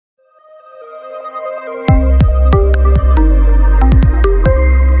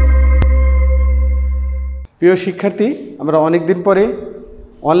প্রিয় শিক্ষার্থী, আমরা অনেক দিন পরে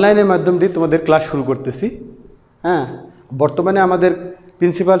অনলাইনের মাধ্যম দিয়ে তোমাদের ক্লাস শুরু করতেছি। হ্যাঁ, বর্তমানে আমাদের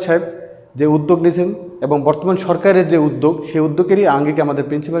প্রিন্সিপাল সাহেব যে উদ্যোগ নিয়েছেন এবং বর্তমান সরকারের যে উদ্যোগ, সেই উদ্যোগেরই আঙ্গিকে আমাদের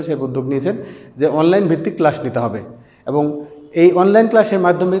প্রিন্সিপাল সাহেব উদ্যোগ নিয়েছেন যে অনলাইন ভিত্তিক ক্লাস নিতে হবে এবং এই অনলাইন ক্লাসের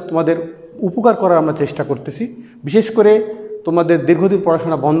মাধ্যমে তোমাদের উপকার করার আমরা চেষ্টা করতেছি। বিশেষ করে তোমাদের দীর্ঘদিন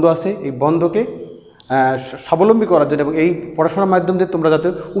পড়াশোনা বন্ধ আছে, এই বন্ধকে স্বাবলম্বী করার জন্য এবং এই পড়াশোনার মাধ্যম দিয়ে তোমরা যাতে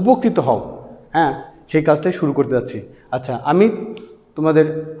উপকৃত হও, হ্যাঁ, সেই কাজটাই শুরু করতে যাচ্ছি। আচ্ছা, আমি তোমাদের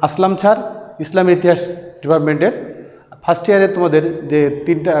আসলাম স্যার, ইসলামের ইতিহাস ডিপার্টমেন্টের ফার্স্ট ইয়ারে তোমাদের যে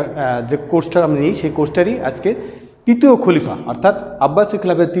যে কোর্সটা আমি নিই, সেই কোর্সটারই আজকে তৃতীয় খলিফা অর্থাৎ আব্বাসী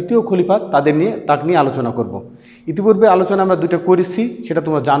খিলাফতের তৃতীয় খলিফা তাকে নিয়ে আলোচনা করব। ইতিপূর্বে আলোচনা আমরা দুটো করেছি, সেটা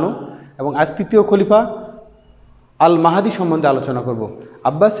তোমরা জানো, এবং আজ তৃতীয় খলিফা আল মাহাদি সম্বন্ধে আলোচনা করব।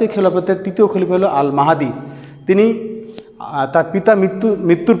 আব্বাসী খিলাফতের তৃতীয় খলিফা হলো আল মাহাদি। তিনি তার পিতা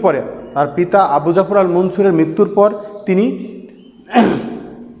মৃত্যুর পরে, তার পিতা আবু জাফর আল মনসুরের মৃত্যুর পর তিনি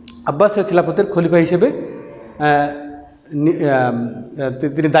আব্বাসী খিলাফতের খলিফা হিসেবে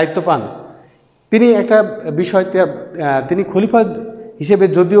তিনি দায়িত্ব পান। তিনি একটা বিষয়, তিনি খলিফা হিসেবে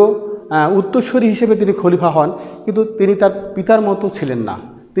যদিও উত্তরসূরি হিসেবে তিনি খলিফা হন, কিন্তু তিনি তার পিতার মতো ছিলেন না,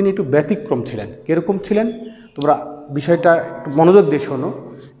 তিনি একটু ব্যতিক্রম ছিলেন। কীরকম ছিলেন তোমরা বিষয়টা একটু মনোযোগ দিয়ে শোনো।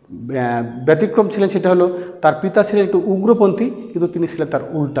 ব্যতিক্রম ছিলেন সেটা হলো, তার পিতা ছিলেন একটু উগ্রপন্থী, কিন্তু তিনি ছিলেন তার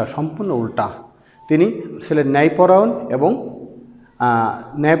উল্টা, সম্পূর্ণ উল্টা। তিনি ছিলেন ন্যায়পরায়ণ এবং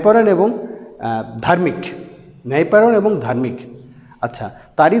ধার্মিক। আচ্ছা,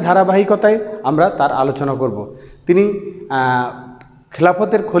 তারই ধারাবাহিকতায় আমরা তার আলোচনা করব। তিনি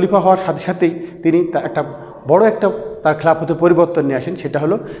খেলাফতের খলিফা হওয়ার সাথে সাথেই তিনি তার খেলাফতে পরিবর্তন নিয়ে আসেন। সেটা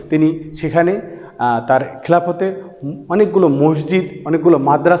হলো, তিনি সেখানে তার খেলাফতে অনেকগুলো মসজিদ, অনেকগুলো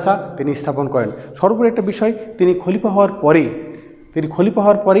মাদ্রাসা তিনি স্থাপন করেন। সর্বোপরি একটা বিষয়, তিনি খলিফা হওয়ার পরেই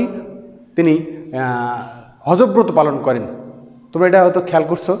তিনি হজব্রত পালন করেন। তোমরা এটা হয়তো খেয়াল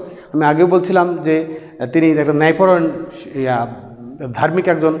করছো, আমি আগেও বলছিলাম যে তিনি একটা ন্যায়পরায়ণ ধার্মিক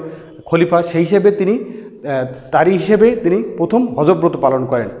একজন খলিফা, সেই হিসেবে তিনি প্রথম হজব্রত পালন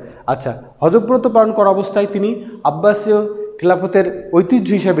করেন। আচ্ছা, হজব্রত পালন করা অবস্থায় তিনি আব্বাসীয় খিলাফতের ঐতিহ্য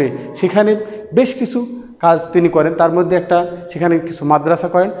হিসেবে সেখানে বেশ কিছু কাজ তিনি করেন। তার মধ্যে সেখানে কিছু মাদ্রাসা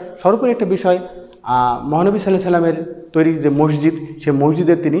করেন। সর্বোপরি একটা বিষয়, মহানবী সাল্লাল্লাহু আলাইহি সাল্লামের তৈরি যে মসজিদ, সেই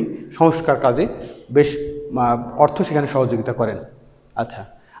মসজিদের তিনি সংস্কার কাজে বেশ অর্থ সেখানে সহযোগিতা করেন। আচ্ছা,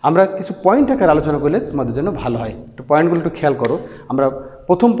 আমরা কিছু পয়েন্ট আকারে আলোচনা করলে তোমাদের জন্য ভালো হয়। একটু পয়েন্টগুলো একটু খেয়াল করো। আমরা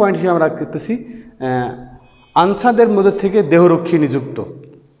প্রথম পয়েন্ট হিসেবে আমরা করতেছি আনসারদের মধ্যে থেকে দেহরক্ষী নিযুক্ত।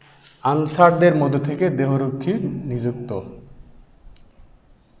 আনসারদের মধ্যে থেকে দেহরক্ষী নিযুক্ত।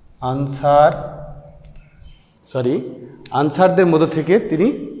 আনসারদের মধ্যে থেকে তিনি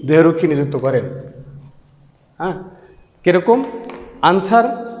দেহরক্ষী নিযুক্ত করেন। হ্যাঁ, কীরকম?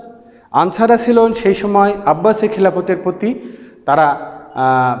 আনসাররা ছিলেন সেই সময় আব্বাসী খিলাফতের প্রতি তারা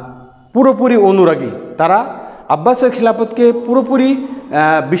পুরোপুরি অনুরাগী। তারা আব্বাসী খিলাফতকে পুরোপুরি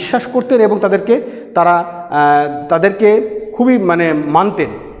বিশ্বাস করতেন এবং তাদেরকে খুবই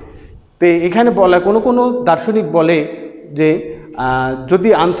মানতেন। তো এখানে বলা কোনো দার্শনিক বলে যে যদি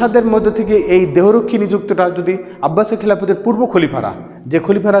আনসারদের মধ্যে থেকে এই দেহরক্ষী নিযুক্তটা যদি আব্বাসী খিলাফতের পূর্ব খলিফারা, যে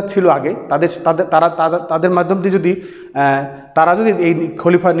খলিফারা ছিল আগে, তাদের মাধ্যম দিয়ে তারা যদি এই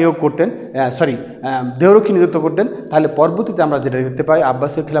খলিফা নিয়োগ করতেন, দেহরক্ষী নিযুক্ত করতেন, তাহলে পরবর্তীতে আমরা যেটা দেখতে পাই,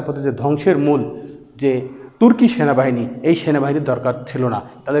 আব্বাসী খিলাফতের যে ধ্বংসের মূল যে তুর্কি সেনাবাহিনী, এই সেনাবাহিনীর দরকার ছিল না,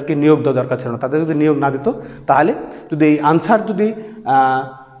 তাদেরকে নিয়োগ দেওয়া দরকার ছিল না। তাদের যদি নিয়োগ না দিত, তাহলে যদি এই আনসার যদি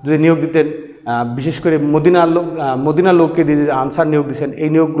নিয়োগ দিতেন, বিশেষ করে মদিনার লোককে দিয়ে যে আনসার নিয়োগ দিয়েছেন, এই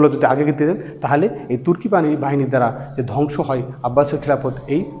নিয়োগগুলো যদি আগে দিতেন, তাহলে এই তুর্কি বাহিনীর দ্বারা যে ধ্বংস হয় আব্বাসী খিলাফত,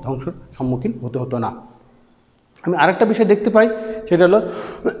 এই ধ্বংসের সম্মুখীন হতো না। আমি আরেকটা বিষয় দেখতে পাই, সেটা হলো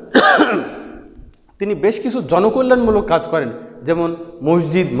তিনি বেশ কিছু জনকল্যাণমূলক কাজ করেন, যেমন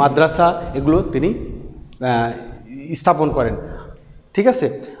মসজিদ, মাদ্রাসা, এগুলো তিনি স্থাপন করেন। ঠিক আছে,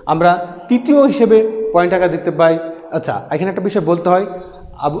 আমরা তৃতীয় হিসেবে পয়েন্ট আকারে দেখতে পাই। আচ্ছা, এখানে একটা বিষয় বলতে হয়,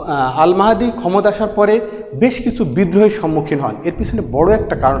 আল মাহাদি ক্ষমতা আসার পরে বেশ কিছু বিদ্রোহের সম্মুখীন হন। এর পিছনে বড়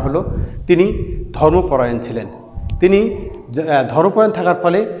একটা কারণ হলো তিনি ধর্মপরায়ণ ছিলেন। তিনি ধর্মপরায়ণ থাকার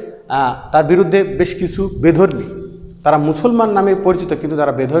ফলে তার বিরুদ্ধে বেশ কিছু বেধর্মী, তারা মুসলমান নামে পরিচিত কিন্তু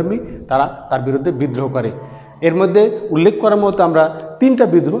তারা বেধর্মী, তারা তার বিরুদ্ধে বিদ্রোহ করে। এর মধ্যে উল্লেখ করার মতো আমরা তিনটা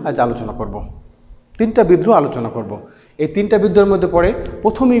বিদ্রোহ আজ আলোচনা করব। এই তিনটা বিদ্রোহের মধ্যে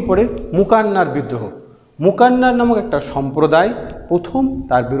প্রথমেই পড়ে মুকান্নার বিদ্রোহ। মুকান্নার নামক একটা সম্প্রদায় প্রথম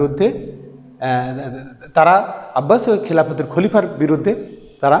তার বিরুদ্ধে, তারা আব্বাসী খিলাফতের খলিফার বিরুদ্ধে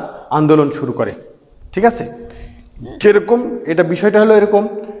তারা আন্দোলন শুরু করে। ঠিক আছে, কীরকম? বিষয়টা হলো এরকম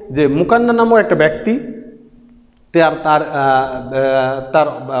যে মুকান্না নামক একটা ব্যক্তি তার তার তার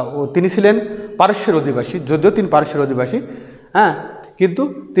তিনি ছিলেন পারস্যের অধিবাসী, যদিও তিনি পারস্যের অধিবাসী, হ্যাঁ, কিন্তু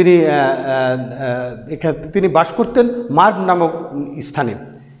তিনি তিনি বাস করতেন মার্ব নামক স্থানে।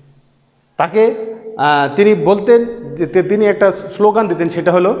 তাকে তিনি বলতেন যে তিনি একটা স্লোগান দিতেন,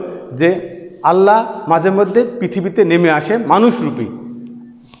 সেটা হলো যে আল্লাহ মাঝে মধ্যে পৃথিবীতে নেমে আসে মানুষরূপী।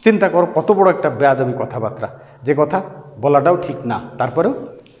 চিন্তা করো কত বড় একটা বেয়াদবি কথাবার্তা, যে কথা বলাটাও ঠিক না, তারপরেও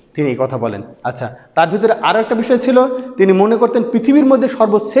তিনি এই কথা বলেন। আচ্ছা, তার ভিতরে আরও একটা বিষয় ছিল, তিনি মনে করতেন পৃথিবীর মধ্যে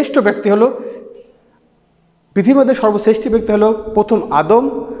সর্বশ্রেষ্ঠ ব্যক্তি হলো প্রথম আদম,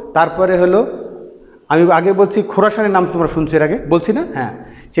 তারপরে হলো, আমি আগে বলছি খোরাসানের নাম তোমরা শুনছো এর আগে, বলছি না? হ্যাঁ,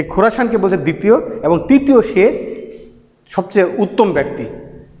 সে খোরাসানকে বলছে দ্বিতীয়, এবং তৃতীয় সে সবচেয়ে উত্তম ব্যক্তি।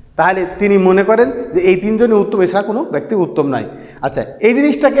 তাহলে তিনি মনে করেন যে এই তিনজনই উত্তম, এছাড়া কোনো ব্যক্তি উত্তম নাই। আচ্ছা, এই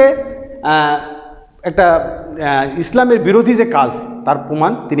জিনিসটাকে একটা ইসলামের বিরোধী যে কাজ, তার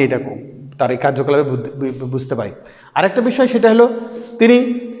প্রমাণ তিনি এটা তার এই কার্যকলাপে বুঝতে পারি। আরেকটা বিষয় সেটা হলো, তিনি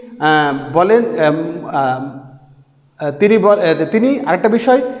বলেন তিনি আরেকটা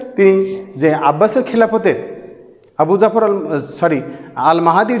বিষয়, তিনি যে আব্বাসের খেলাফতের আবু জাফর আল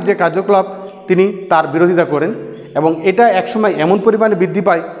মাহাদির যে কার্যকলাপ, তিনি তার বিরোধিতা করেন, এবং এটা একসময় এমন পরিমাণে বৃদ্ধি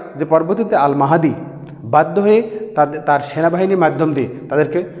পায় যে পরবর্তীতে আল মাহাদি বাধ্য হয়ে তার সেনাবাহিনীর মাধ্যম দিয়ে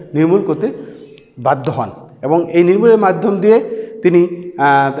তাদেরকে নির্মূল করতে বাধ্য হন, এবং এই নির্মূলের মাধ্যম দিয়ে তিনি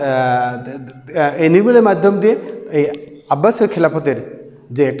এই আব্বাসের খেলাফতের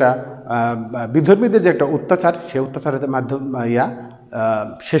যে একটা বিধর্মীদের যে একটা অত্যাচার, সেই অত্যাচারের মাধ্যম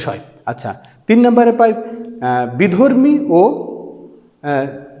শেষ হয়। আচ্ছা, 3 নম্বরে পাই বিধর্মী ও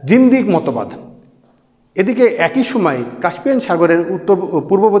জিন্দিক মতবাদ। এদিকে একই সময় কাস্পিয়ান সাগরের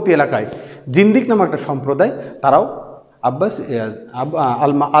পূর্ববর্তী এলাকায় জিন্দিক নামক একটা সম্প্রদায়, তারাও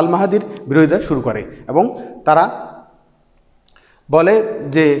আল মাহাদির বিরোধিতা শুরু করে, এবং তারা বলে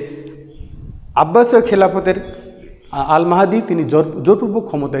যে আব্বাসীয় খেলাফতের আল মাহাদি তিনি জোরপূর্বক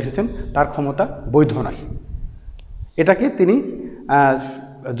ক্ষমতা এসেছেন, তার ক্ষমতা বৈধ নয়। এটাকে তিনি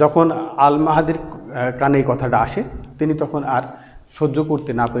যখন আল মাহাদির কানে এই কথাটা আসে, তিনি তখন আর সহ্য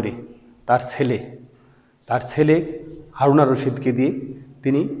করতে না পেরে তার ছেলে হারুনা রশিদকে দিয়ে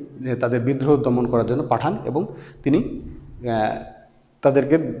তিনি তাদের বিদ্রোহ দমন করার জন্য পাঠান, এবং তিনি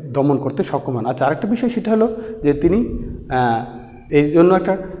তাদেরকে দমন করতে সক্ষম হন। আচ্ছা, আরেকটা বিষয় সেটা হলো যে তিনি এই জন্য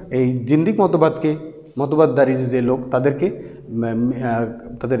এই জিন্দিক মতবাদদারী যে লোক, তাদেরকে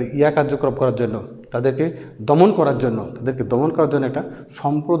তাদের কার্যক্রম করার জন্য, তাদেরকে দমন করার জন্য একটা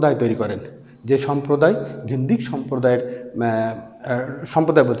সম্প্রদায় তৈরি করেন, যে সম্প্রদায় জিন্দিক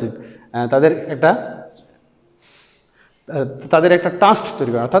সম্প্রদায় বলছে, তাদের একটা ট্রাস্ট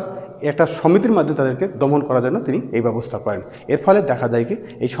তৈরি করেন, অর্থাৎ একটা সমিতির মাধ্যমে তাদেরকে দমন করার জন্য তিনি এই ব্যবস্থা করেন। এর ফলে দেখা যায় কি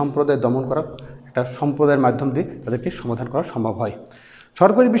এই সম্প্রদায় দমন করা একটা সম্প্রদায়ের মাধ্যম দিয়ে তাদেরকে সমাধান করা সম্ভব হয়।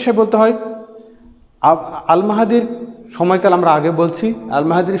 সর্বোপরি বিষয় বলতে হয়, আল মাহাদির সময়কাল আমরা আগে বলছি, আল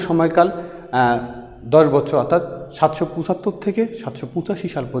মাহাদির সময়কাল 10 বছর, অর্থাৎ 775 থেকে 785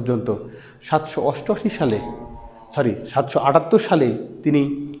 সাল পর্যন্ত। 778 সালে তিনি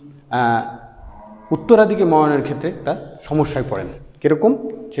উত্তরাধিকার মনোনয়নের ক্ষেত্রে একটা সমস্যায় পড়েন। কীরকম?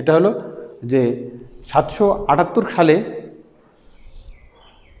 সেটা হলো যে 778 সালে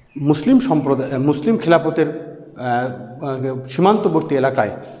মুসলিম খেলাফতের সীমান্তবর্তী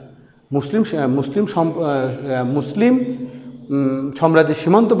এলাকায় মুসলিম সাম্রাজ্যের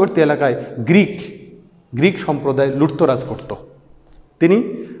সীমান্তবর্তী এলাকায় গ্রিক সম্প্রদায় লুটতরাজ করত। তিনি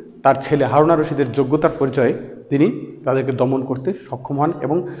তার ছেলে হারুনা রশিদের যোগ্যতার পরিচয়ে তিনি তাদেরকে দমন করতে সক্ষম হন,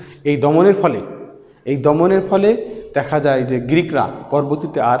 এবং এই দমনের ফলে দেখা যায় যে গ্রিকরা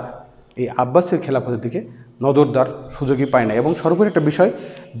পরবর্তীতে আর এই আব্বাসের খেলাফতের দিকে নজর দেওয়ার সুযোগই পায় না। এবং সর্বোপরি একটা বিষয়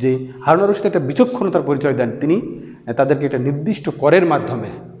যে হারুনা রশিদ একটা বিচক্ষণতার পরিচয় দেন, তিনি তাদেরকে একটা নির্দিষ্ট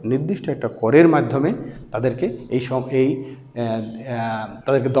একটা করের মাধ্যমে তাদেরকে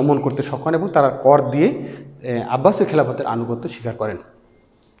তাদেরকে দমন করতে সক্ষম, এবং তারা কর দিয়ে আব্বাসের খেলাফতের আনুগত্য স্বীকার করেন।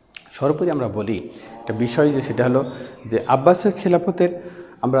 সর্বোপরি আমরা বলি একটা বিষয় যে সেটা হলো যে আব্বাসের খেলাফতের,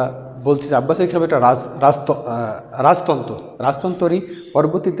 আমরা বলছি যে আব্বাসের খেলাফত একটা রাজতন্ত্রই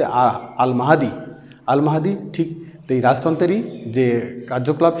পরবর্তীতে আল মাহাদি ঠিক এই রাজতন্ত্রেরই যে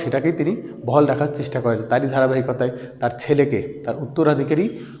কার্যকলাপ সেটাকেই তিনি বহাল রাখার চেষ্টা করেন। তারই ধারাবাহিকতায় তার ছেলেকে তার উত্তরাধিকারী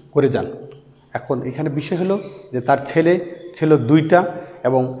করে যান। এখন এখানে বিষয় হলো যে তার ছেলে ছিল 2টা,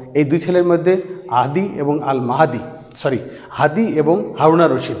 এবং এই 2 ছেলের মধ্যে হাদি এবং হারুনা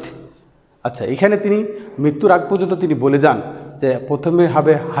রশিদ। আচ্ছা, এখানে তিনি মৃত্যুর আগ পর্যন্ত তিনি বলে যান যে প্রথমে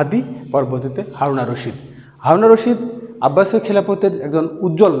হবে হাদি, পরবর্তীতে হারুনা রশিদ আব্বাসীয় খেলাফতের একজন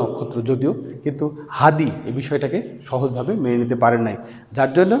উজ্জ্বল নক্ষত্র যদিও, কিন্তু হাদি এই বিষয়টাকে সহজভাবে মেনে নিতে পারেন নাই,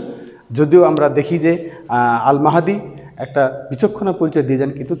 যার জন্য যদিও আমরা দেখি যে আল মাহাদি একটা বিচক্ষণা পরিচয় দিয়ে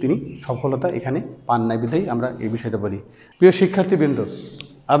যান, কিন্তু তিনি সফলতা এখানে পান নাই বিধায় আমরা এই বিষয়টা বলি। প্রিয় শিক্ষার্থীবৃন্দ,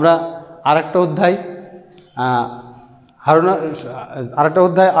 আমরা আরেকটা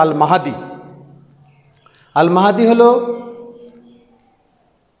অধ্যায় আল মাহাদি। আল মাহাদি হলো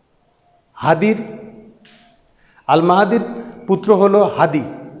আল মাহাদির পুত্র হলো হাদি।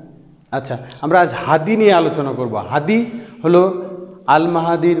 আচ্ছা, আমরা আজ হাদি নিয়ে আলোচনা করব। হাদি হলো আল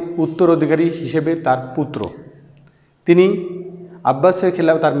মাহাদির উত্তরাধিকারী হিসেবে তার পুত্র। তিনি আব্বাসের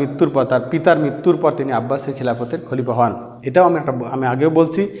তার মৃত্যুর পর, তার পিতার মৃত্যুর পর তিনি আব্বাসের খিলাফতের খলিফা হন। এটাও আমি আগেও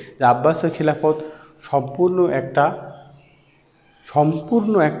বলছি যে আব্বাসের খিলাফত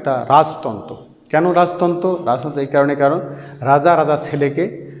সম্পূর্ণ একটা রাজতন্ত্র। কেন রাজতন্ত্র? রাজতন্ত্র এই কারণে, কারণ রাজার ছেলেকে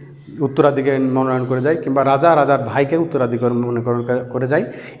উত্তরাধিকারী মনোনয়ন করে যায়, কিংবা রাজার ভাইকে উত্তরাধিকারী মনোনয়ন করে যায়।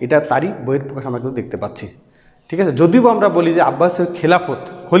 এটা তারই বইয়ের প্রকাশ আমরা কিন্তু দেখতে পাচ্ছি। ঠিক আছে, যদিও আমরা বলি যে আব্বাসের খেলাফত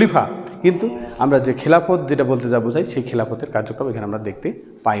খলিফা, কিন্তু আমরা যে খেলাফত যেটা বলতে যা বোঝাই, সেই খেলাফতের কার্যক্রম এখানে আমরা দেখতে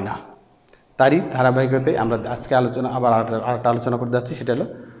পাই না। তারই ধারাবাহিকতায় আমরা আজকে আরেকটা আলোচনা করতে যাচ্ছি, সেটা হলো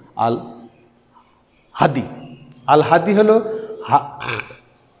আল হাদি। আল হাদি হলো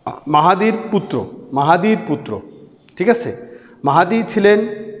মাহাদির পুত্র। ঠিক আছে, মাহাদি ছিলেন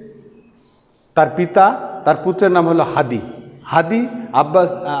তার পিতা, তার পুত্রের নাম হলো হাদি।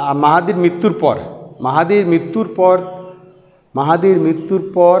 মাহাদির মৃত্যুর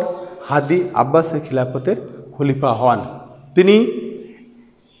পর হাদি আব্বাসের খিলাফতের খলিফা হন। তিনি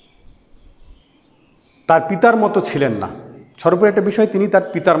তার পিতার মতো ছিলেন না। সর্বোপরি একটা বিষয়, তিনি তার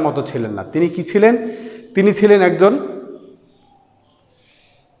পিতার মতো ছিলেন না। তিনি কি ছিলেন? তিনি ছিলেন একজন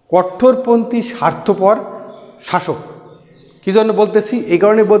কঠোরপন্থী স্বার্থপর শাসক। কী জন্য বলতেছি? এই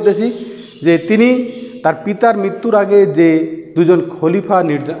কারণে বলতেছি যে তিনি তার পিতার মৃত্যুর আগে যে দুজন খলিফা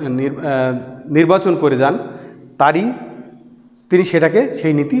নির্বাচন করে যান, তিনি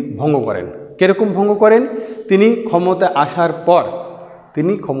সেই নীতি ভঙ্গ করেন। কীরকম ভঙ্গ করেন? তিনি ক্ষমতায় আসার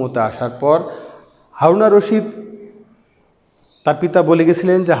পর হারুন আর রশিদ, তার পিতা বলে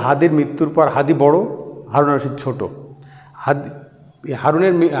গেছিলেন যে হাদির মৃত্যুর পর হাদি বড়, হারুন আর রশিদ ছোট।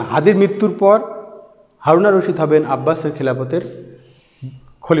 হাদির মৃত্যুর পর হারুন আর রশিদ হবেন আব্বাসের খিলাফতের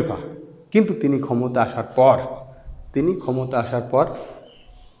খলিফা। কিন্তু তিনি ক্ষমতা আসার পর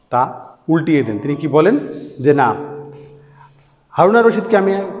তা উল্টিয়ে দেন। তিনি কি বলেন? যে না, হারুন আর রশিদকে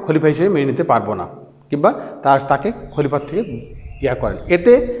আমি খলিফা হিসেবে মেনে নিতে পারবো না, কিংবা তাকে খলিফার থেকে করেন।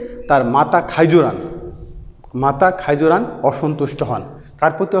 এতে তার মাতা খাইজুরান অসন্তুষ্ট হন।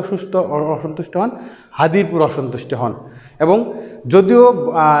 কার প্রতি অসন্তুষ্ট হন? হাদির পুর অসন্তুষ্ট হন। এবং যদিও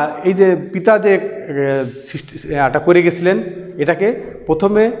এই যে পিতা যে এটা করে গেছিলেন, এটাকে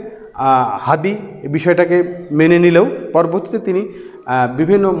প্রথমে হাদি বিষয়টাকে মেনে নিলেও পরবর্তীতে তিনি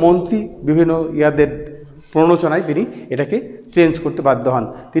বিভিন্ন মন্ত্রী, বিভিন্ন প্ররোচনায় তিনি এটাকে চেঞ্জ করতে বাধ্য হন।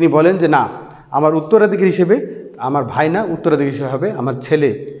 তিনি বলেন যে না, আমার উত্তরাধিকারী হিসেবে আমার ভাই না, উত্তরাধিকারী হিসেবে হবে আমার ছেলে।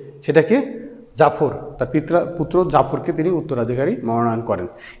 সেটাকে জাফর, তার পুত্র জাফরকে তিনি উত্তরাধিকারী মনোনয়ন করেন।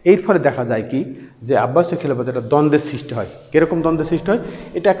 এর ফলে দেখা যায় কি, যে আব্বাসীয় খিলাফতে একটা দ্বন্দ্বের সৃষ্টি হয়। কীরকম দ্বন্দ্বের সৃষ্টি হয়?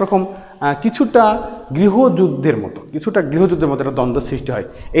 এটা একরকম কিছুটা গৃহযুদ্ধের মতো একটা দ্বন্দ্বের সৃষ্টি হয়।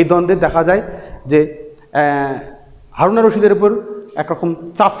 এই দ্বন্দ্বে দেখা যায় যে হারুন আর রশিদের উপর একরকম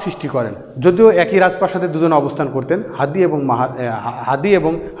চাপ সৃষ্টি করেন। যদিও একই রাজপ্রাসাদে দুজন অবস্থান করতেন, হাদি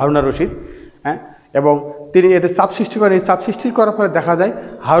এবং হারুন আর রশিদ, এবং তিনি এতে চাপ সৃষ্টি করেন। এই চাপ সৃষ্টি করার ফলে দেখা যায়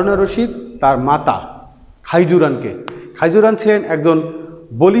হারুন আর রশিদ তার মাতা খাইজুরান ছিলেন একজন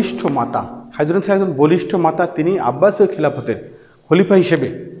বলিষ্ঠ মাতা। তিনি আব্বাসীয়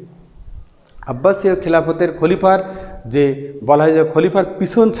খিলাফতের খলিফার যে বলা হয় যে খলিফার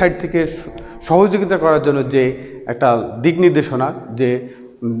পিছন সাইড থেকে সহযোগিতা করার জন্য যে একটা দিক নির্দেশনা, যে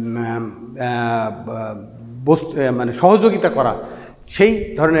সহযোগিতা করা, সেই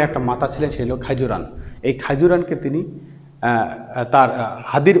ধরনের একটা মাতা ছিলেন, সেই হল খাইজুরান। এই খাইজুরানকে তিনি তার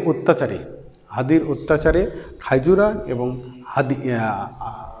হাদির অত্যাচারে খাইজুরান এবং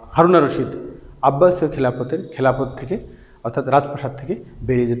হারুন আর রশিদ আব্বাসীয় খেলাফত থেকে, অর্থাৎ রাজপ্রাসাদ থেকে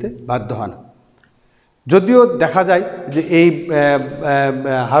বেরিয়ে যেতে বাধ্য হন। যদিও দেখা যায় যে এই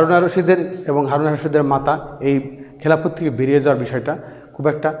হারুন আর রশিদের মাতা এই খেলাফত থেকে বেরিয়ে যাওয়ার বিষয়টা খুব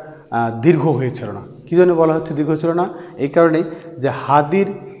একটা দীর্ঘ হয়েছিল না। কী জন্য বলা হচ্ছে দীর্ঘ ছিল না? এই কারণেই যে হাদির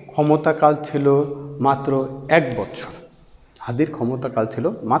ক্ষমতাকাল ছিল মাত্র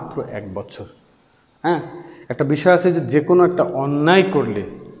 1 বছর। একটা বিষয় আছে যে কোনো একটা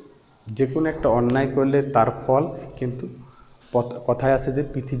অন্যায় করলে তার ফল কিন্তু কথায় আছে যে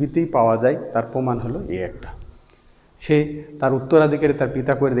পৃথিবীতেই পাওয়া যায়। তার প্রমাণ হলো এই একটা, সে তার উত্তরাধিকারী তার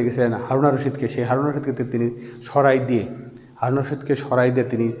পিতা করে দেখেছিলেন হারুন আর রশিদকে। সেই হারুন আর রশিদকে তিনি সরাই দিয়ে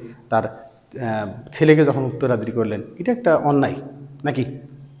তিনি তার ছেলেকে যখন উত্তরাধিকারী করলেন, এটা একটা অন্যায় নাকি?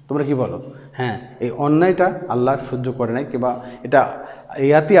 তোমরা কি বলো? হ্যাঁ, এই অন্যায়টা আল্লাহ সহ্য করে নাই, কিংবা এটা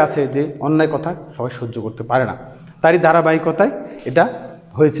ইয়াতি আছে যে অন্যায় কথা সবাই সহ্য করতে পারে না। তারই ধারাবাহিকতায় এটা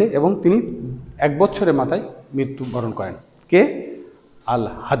হয়েছে এবং তিনি 1 বছরের মাথায় মৃত্যুবরণ করেন। কে? আল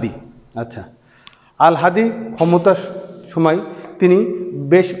হাদি। আচ্ছা, আল হাদি ক্ষমতার সময় তিনি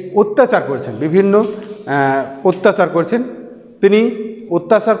বেশ অত্যাচার করেছেন, বিভিন্ন অত্যাচার করেছেন। তিনি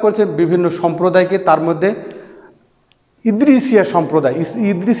অত্যাচার করেছেন বিভিন্ন সম্প্রদায়কে, তার মধ্যে ইদ্রিসিয়া সম্প্রদায়,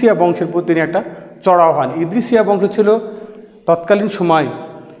 ইদ্রিসিয়া বংশের প্রতি তিনি একটা চড়াও হন। ইদ্রিসিয়া বংশ ছিল তৎকালীন সময়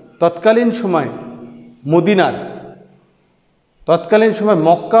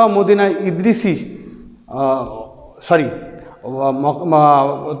মক্কা ও মদিনায়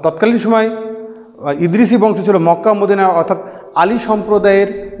তৎকালীন সময় ইদ্রিসি বংশ ছিল মক্কা ও মদিনা, অর্থাৎ আলী সম্প্রদায়ের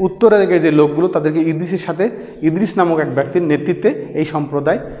উত্তরে যে লোকগুলো, তাদেরকে ইদ্রিসের সাথে, ইদ্রিস নামক এক ব্যক্তির নেতৃত্বে এই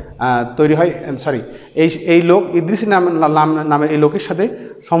সম্প্রদায় তৈরি হয়। এই লোক ইদ্রিস নামের এই লোকের সাথে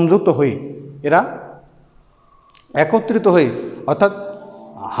সংযুক্ত হয়ে এরা একত্রিত হয়ে, অর্থাৎ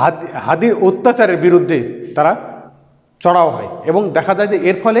হাদির অত্যাচারের বিরুদ্ধে তারা চড়াও হয় এবং দেখা যায় যে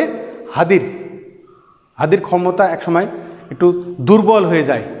এর ফলে হাদির ক্ষমতা একসময় একটু দুর্বল হয়ে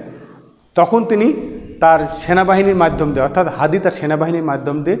যায়। তখন তিনি তার সেনাবাহিনীর মাধ্যম দিয়ে, অর্থাৎ হাদি তার সেনাবাহিনীর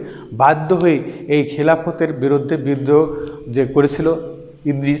মাধ্যম দিয়ে বাধ্য হয়ে এই খেলাফতের বিরুদ্ধে বিদ্রোহ যে করেছিল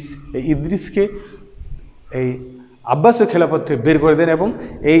ইদ্রিস, এই ইদ্রিসকে এই আব্বাসীয় খেলাফত থেকে বের করে দেন এবং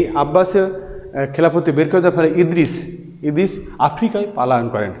এই আব্বাসীয় খেলাফতে বের করে দেওয়ার ফলে ইদ্রিস আফ্রিকায় পালায়ন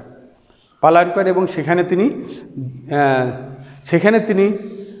করেন এবং সেখানে তিনি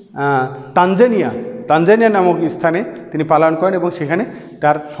তানজানিয়া নামক স্থানে তিনি পালন করেন এবং সেখানে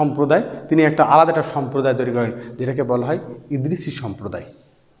তার সম্প্রদায়, তিনি আলাদা একটা সম্প্রদায় তৈরি করেন, যেটাকে বলা হয় ইদ্রিসি সম্প্রদায়।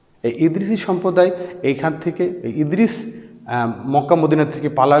 এই ইদ্রিসি সম্প্রদায় এইখান থেকে, ইদ্রিস মক্কা মদিনা থেকে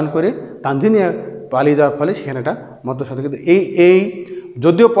পালায়ন করে তানজানিয়া পালিয়ে যাওয়ার ফলে সেখানে একটা মধ্যশতকে এই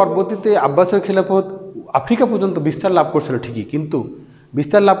যদিও পরবর্তীতে আব্বাসীয় খেলাফত আফ্রিকা পর্যন্ত বিস্তার লাভ করছিল ঠিকই, কিন্তু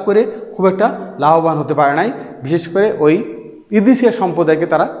বিস্তার লাভ করে খুব একটা লাভবান হতে পারে নাই। বিশেষ করে ওই ইদ্রিসিয়া সম্প্রদায়কে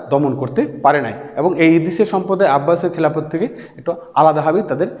তারা দমন করতে পারে নাই এবং এই ইদ্রিসিয়া সম্প্রদায় আব্বাসীয় খেলাফত থেকে একটু আলাদাভাবেই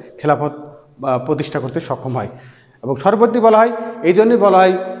তাদের খেলাফত প্রতিষ্ঠা করতে সক্ষম হয় এবং সর্ববর্তী বলা হয়, এই জন্যই বলা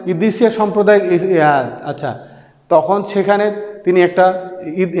হয় ইদ্রিসিয়া সম্প্রদায়। আচ্ছা, তখন সেখানে তিনি একটা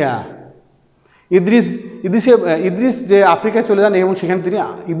ইদ্রিস যে আফ্রিকায় চলে যান এবং সেখানে তিনি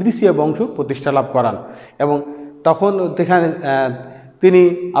ইদ্রিসিয়া বংশ প্রতিষ্ঠা লাভ করান এবং তখন সেখানে তিনি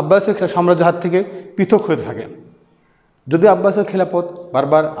আব্বাসীয় সাম্রাজ্যের হাত থেকে পৃথক হয়ে থাকেন। যদি আব্বাসীয় খেলাফত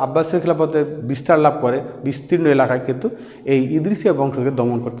বারবার আব্বাসীয় খেলাফতের বিস্তার লাভ করে বিস্তীর্ণ এলাকায়, কিন্তু এই ইদ্রিসিয়া বংশকে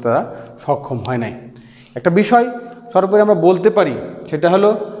দমন করতে তারা সক্ষম হয় নাই। একটা বিষয় সর্বোপরি আমরা বলতে পারি, সেটা হলো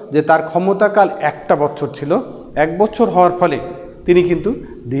যে তার ক্ষমতাকাল 1 বছর ছিল। 1 বছর হওয়ার ফলে তিনি কিন্তু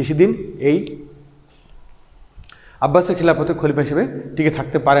বেশি দিন এই আব্বাসীয় খেলাফতের খলিফা হিসেবে টিকে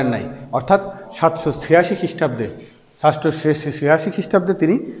থাকতে পারেন নাই। অর্থাৎ 786 খ্রিস্টাব্দে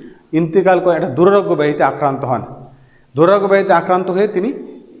তিনি ইন্তেকাল করে একটা দুরারোগ্য ব্যাধিতে আক্রান্ত হন। দুরারোগ্য ব্যাধিতে আক্রান্ত হয়ে তিনি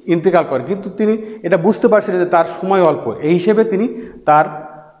ইন্তেকাল করেন, কিন্তু তিনি এটা বুঝতে পারছিলেন যে তার সময় অল্প। এই হিসেবে তিনি তার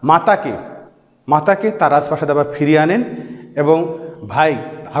মাতাকে তার রাজপ্রাসাদে আবার ফিরিয়ে আনেন এবং ভাই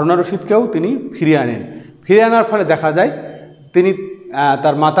হারুন রশিদকেও তিনি ফিরিয়ে আনেন। ফিরিয়ে আনার ফলে দেখা যায় তিনি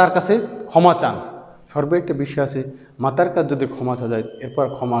তার মাতার কাছে ক্ষমা চান। সর্বে একটা বিষয় আছে, মাতার কাছে যদি ক্ষমা চা যায় এরপর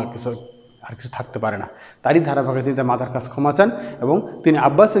ক্ষমা আর কিছু থাকতে পারে না। তারই ধারাবাহিকতায় তিনি তার মাতার কাছে ক্ষমা চান এবং তিনি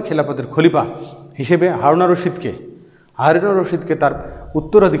আব্বাসীয় খেলাফতের খলিফা হিসেবে হারুন রশিদকে তার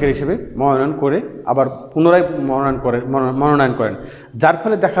উত্তরাধিকারী হিসেবে মনোনয়ন করে আবার পুনরায় মনোনয়ন করেন, যার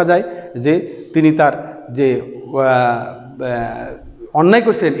ফলে দেখা যায় যে তিনি তার যে অন্যায়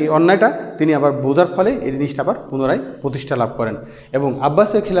করছিলেন এই অন্যায়টা তিনি আবার বোঝার ফলে এই জিনিসটা আবার পুনরায় প্রতিষ্ঠা লাভ করেন এবং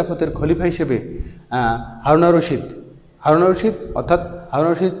আব্বাসীয় খেলাফতের খলিফা হিসেবে হারুন রশিদ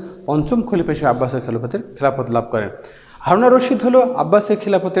পঞ্চম খলিফা হিসেবে আব্বাসীয় খেলাফত লাভ করেন। হারুন রশিদ হলো আব্বাসীয়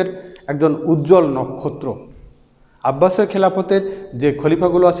খেলাফতের একজন উজ্জ্বল নক্ষত্র। আব্বাসীয় খেলাফতের যে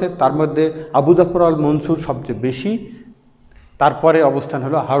খলিফাগুলো আছে তার মধ্যে আবু জাফর আল মনসুর সবচেয়ে বেশি, তারপরে অবস্থান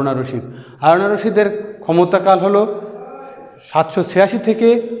হলো হারুন রশিদের ক্ষমতাকাল হলো 786 থেকে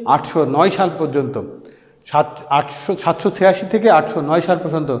 809 সাল পর্যন্ত। 786 থেকে 809 সাল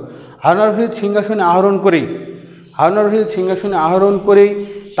পর্যন্ত হারুন রশিদ সিংহাসনে আহরণ করেই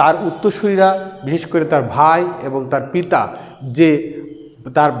তার উত্তরসূরিরা, বিশেষ করে তার ভাই এবং তার পিতা,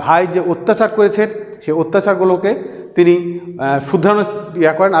 তার ভাই যে অত্যাচার করেছেন সেই অত্যাচারগুলোকে তিনি শুধরানোর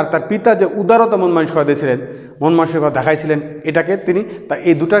করেন, আর তার পিতা যে উদারতা মন মানসিকতা দেখাইছিলেন, এটাকে তিনি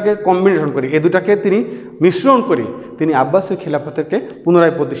এই দুটাকে কম্বিনেশন করে, এই দুটাকে তিনি মিশ্রণ করে তিনি আব্বাসীয় খেলাফতকে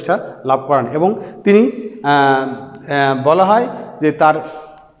পুনরায় প্রতিষ্ঠা লাভ করান এবং তিনি বলা হয় যে তার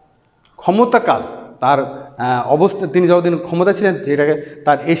ক্ষমতাকাল, তার অবস্থা, তিনি যতদিন ক্ষমতা ছিলেন, যেটাকে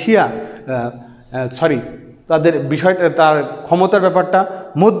তার এশিয়া তাদের বিষয়টা, তার ক্ষমতার ব্যাপারটা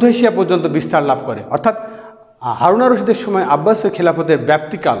মধ্য এশিয়া পর্যন্ত বিস্তার লাভ করে। অর্থাৎ হারুন আর রশিদের সময় আব্বাসীয় খেলাফতের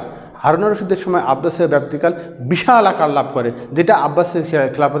ব্যাপ্তিকাল, হারুন আর রশিদের সময় আব্বাসীয় ব্যাপ্তিকাল বিশাল আকার লাভ করে, যেটা আব্বাসীয়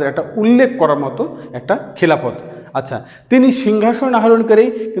খেলাফতের একটা উল্লেখ করার মতো একটা খেলাফত। আচ্ছা, তিনি সিংহাসন আহরণ করেই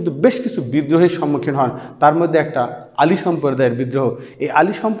কিন্তু বেশ কিছু বিদ্রোহের সম্মুখীন হন, তার মধ্যে একটা আলী সম্প্রদায়ের বিদ্রোহ। এই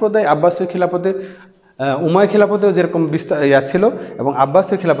আলী সম্প্রদায় আব্বাসীয় খেলাফতে, উমাইয়া খেলাফতেও যেরকম বিস্তার ছিল এবং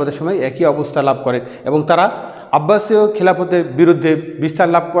আব্বাসীয় খেলাফতের সময় একই অবস্থা লাভ করে, এবং তারা আব্বাসীয় খেলাফতের বিরুদ্ধে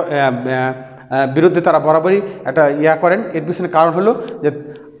বিস্তার লাভ বিরুদ্ধে তারা বরাবরই একটা করেন। এর পিছনে কারণ হলো যে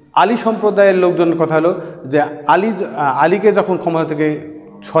আলী সম্প্রদায়ের লোকজনের কথা হলো যে আলীকে যখন ক্ষমতা থেকে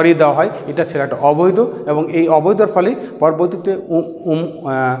সরিয়ে দেওয়া হয়, এটা ছিল একটা অবৈধ, এবং এই অবৈধর ফলে পরবর্তীতে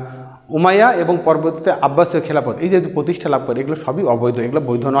উমাইয়া এবং পরবর্তীতে আব্বাসীয় খেলাফত এই যে প্রতিষ্ঠা লাভ করে, এগুলো সবই অবৈধ, এগুলো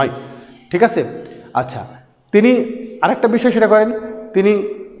বৈধ নয়। ঠিক আছে। আচ্ছা, তিনি আরেকটা বিষয় সেটা করেন, তিনি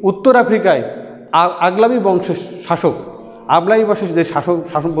উত্তর আফ্রিকায় আগলাবি বংশের শাসক, আগলাবি বংশের যে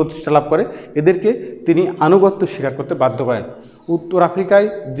শাসন প্রতিষ্ঠা লাভ করে, এদেরকে তিনি আনুগত্য স্বীকার করতে বাধ্য করেন। উত্তর আফ্রিকায়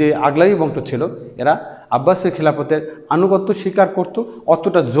যে আগলাবি বংশ ছিল, এরা আব্বাসীয় খেলাফতের আনুগত্য স্বীকার করত,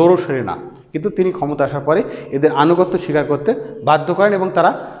 অতটা জোরও সরে না, কিন্তু তিনি ক্ষমতা আসার পরে এদের আনুগত্য স্বীকার করতে বাধ্য করেন এবং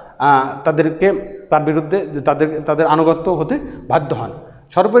তারা তাদেরকে তার বিরুদ্ধে তাদের আনুগত্য হতে বাধ্য হন।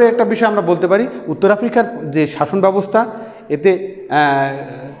 সর্বোপরি একটা বিষয় আমরা বলতে পারি, উত্তর আফ্রিকার যে শাসন ব্যবস্থা, এতে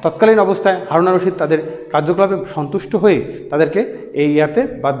তৎকালীন অবস্থায় হারুন আর রশিদ তাদের কার্যকলাপে সন্তুষ্ট হয়ে তাদেরকে এই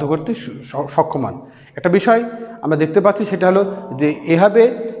বাধ্য করতে সক্ষম হন। একটা বিষয় আমরা দেখতে পাচ্ছি, সেটা হলো যে এভাবে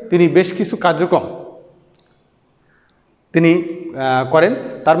তিনি বেশ কিছু কার্যক্রম তিনি করেন।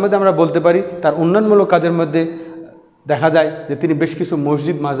 তার মধ্যে আমরা বলতে পারি তার উন্নয়নমূলক কাজের মধ্যে দেখা যায় যে তিনি বেশ কিছু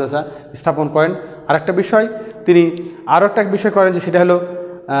মসজিদ মাদ্রাসা স্থাপন করেন। আর একটা বিষয় তিনি আরও একটা বিষয় করেন, যে সেটা হলো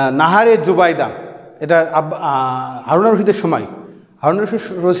নাহারে জুবাইদা। এটা হারুন আর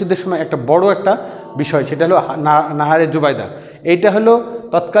রশিদের সময় একটা বড় একটা বিষয়, সেটা হলো নাহারে জুবাইদা। এইটা হলো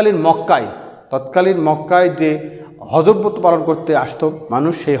তৎকালীন মক্কায় যে হজব্রত পালন করতে আসতো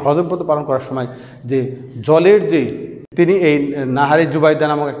মানুষ, সেই হজব্রত পালন করার সময় যে জলের যে তিনি এই নাহারে জুবাইদা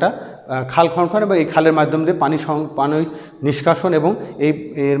নামক একটা খাল খনন করেন, এবং এই খালের মাধ্যম দিয়ে পানি নিষ্কাশন এবং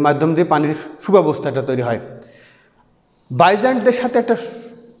এর মাধ্যম দিয়ে পানির সুব্যবস্থাটা তৈরি হয়। বাইজান্টদের সাথে একটা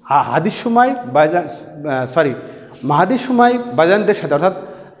মাহাদির সময় বাইজান্টদের সাথে, অর্থাৎ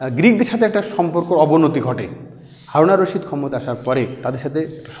গ্রিকদের সাথে একটা সম্পর্ক অবনতি ঘটে। হারুন আর রশিদ ক্ষমতা আসার পরে তাদের সাথে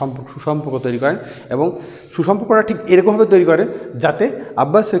একটা সুসম্পর্ক তৈরি করেন, এবং সুসম্পর্কটা ঠিক এরকমভাবে তৈরি করেন যাতে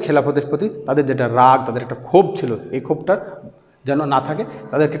আব্বাসীয় খেলাফতের প্রতি তাদের যেটা রাগ, তাদের একটা ক্ষোভ ছিল, এই ক্ষোভটা যেন না থাকে।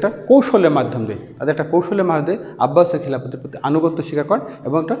 তাদেরকে একটা কৌশলের মাধ্যম দিয়ে আব্বাসীয় খেলাফতের প্রতি আনুগত্য স্বীকার করেন,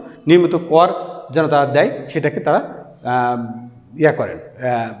 এবং একটা নিয়মিত কর যেন তারা দেয়, সেটাকে তারা করেন।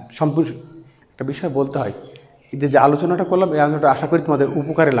 সম্পূর্ণ একটা বিষয় বলতে হয়, যে আলোচনাটা করলাম, এই আলোচনাটা আশা করি তোমাদের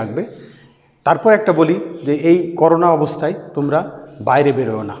উপকারে লাগবে। তারপর একটা বলি যে এই করোনা অবস্থায় তোমরা বাইরে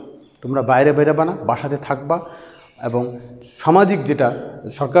বেরোও না, বেরোবা না, বাসাতে থাকবা, এবং সামাজিক যেটা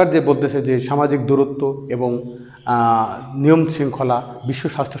সরকার যে বলতেছে যে সামাজিক দূরত্ব এবং নিয়ম শৃঙ্খলা, বিশ্ব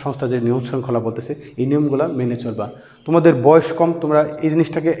স্বাস্থ্য সংস্থা যে নিয়ম শৃঙ্খলা বলতেছে, এই নিয়মগুলো মেনে চলবা। তোমাদের বয়স কম, তোমরা এই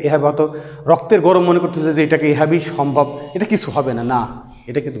জিনিসটাকে এভাবে হয়তো রক্তের গরম মনে করতেছে যে এটাকে এভাবেই সম্ভব, এটা কিছু হবে না,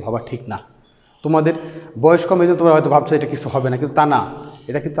 এটা কিন্তু ভাবা ঠিক না। তোমাদের বয়স কম, এই জন্য তোমরা হয়তো ভাবছো এটা কিছু হবে না, কিন্তু তা না,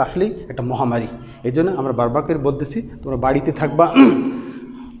 এটা কিন্তু আসলেই একটা মহামারী। এই জন্য আমরা বারবার করে বলতেছি, তোমরা বাড়িতে থাকবা,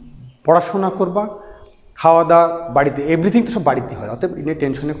 পড়াশোনা করবা, খাওয়া দাওয়া বাড়িতে, এভরিথিং তো সব বাড়িতে হয়, অতএব এ নিয়ে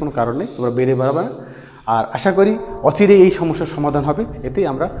টেনশনের কোনো কারণ নেই, তোমরা বেরোবে না। আর আশা করি অচিরে এই সমস্যার সমাধান হবে, এতেই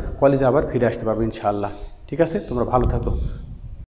আমরা কলেজে আবার ফিরে আসতে পারবো ইনশাআল্লাহ। ঠিক আছে, তোমরা ভালো থাকো।